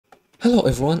Hello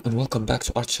everyone and welcome back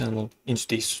to our channel. In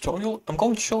today's tutorial, I'm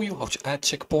going to show you how to add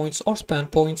checkpoints or spawn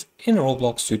points in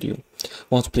Roblox Studio.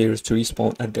 Want players to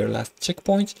respawn at their last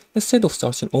checkpoint instead of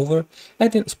starting over?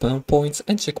 Adding spawn points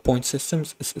and checkpoint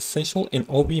systems is essential in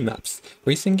OB maps,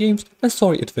 racing games and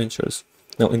story adventures.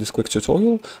 Now in this quick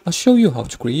tutorial, I'll show you how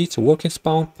to create a working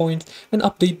spawn point and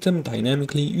update them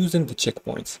dynamically using the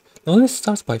checkpoints. Now let's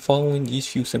start by following these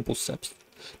few simple steps.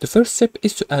 The first step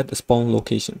is to add a spawn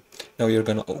location. Now you're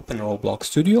gonna open Roblox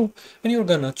Studio and you're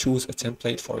gonna choose a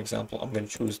template. For example, I'm gonna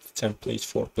choose the template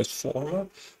for platformer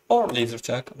or laser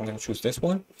tag. I'm gonna choose this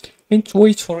one and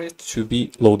wait for it to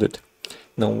be loaded.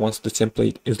 Now once the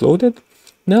template is loaded,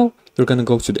 now you're gonna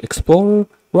go to the Explorer,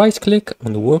 right click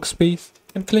on the workspace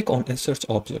and click on Insert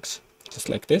Objects. Just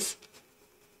like this.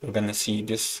 You're gonna see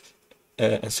this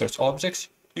Insert Objects.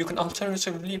 You can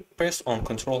alternatively press on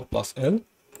Ctrl+L.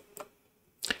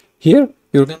 Here,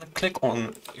 you're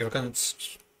gonna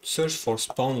search for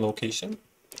spawn location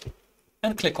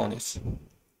and click on it.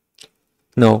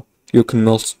 Now, you can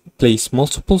place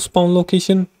multiple spawn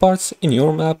location parts in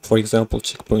your map, for example,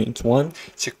 checkpoint 1,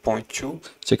 checkpoint 2,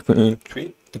 checkpoint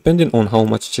 3, depending on how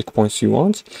much checkpoints you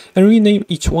want, and rename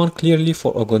each one clearly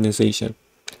for organization.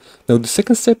 Now, the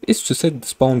second step is to set the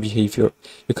spawn behavior.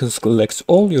 You can select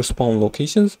all your spawn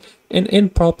locations, and in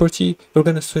property, you're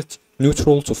gonna set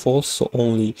neutral to false, so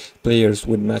only players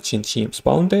with matching team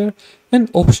spawn there,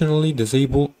 and optionally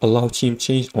disable allow team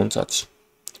change on touch.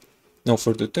 Now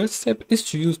for the third step is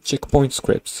to use checkpoint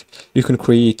scripts. You can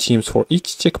create teams for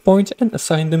each checkpoint and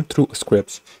assign them through a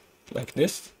script like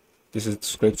this. This is the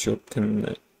script. You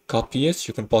can copy it.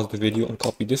 You can pause the video and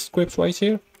copy this script right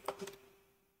here,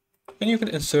 and you can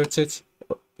insert it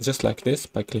just like this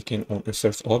by clicking on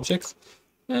Insert Objects,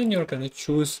 and you're gonna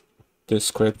choose the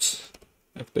script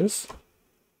like this,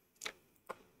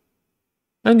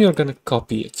 and you're gonna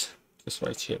copy it just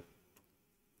right here.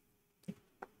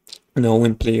 Now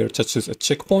when player touches a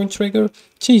checkpoint trigger,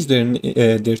 change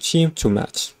their team to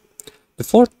match. The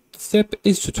fourth step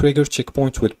is to trigger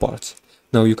checkpoint with parts.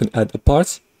 Now you can add a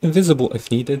part, invisible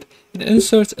if needed, and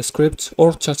insert a script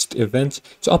or touched event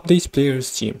to update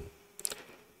player's team.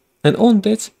 And on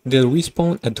that, they'll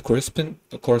respawn at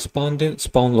the corresponding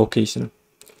spawn location.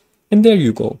 And there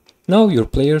you go. Now your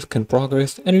players can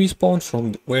progress and respawn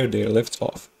from where they left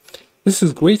off. This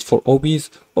is great for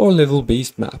OBs or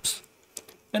level-based maps.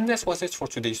 And that was it for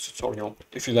today's tutorial.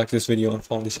 If you liked this video and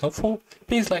found this helpful,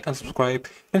 please like and subscribe,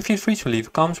 and feel free to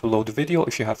leave comments below the video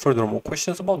if you have further more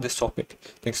questions about this topic.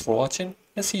 Thanks for watching,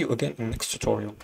 and see you again in the next tutorial.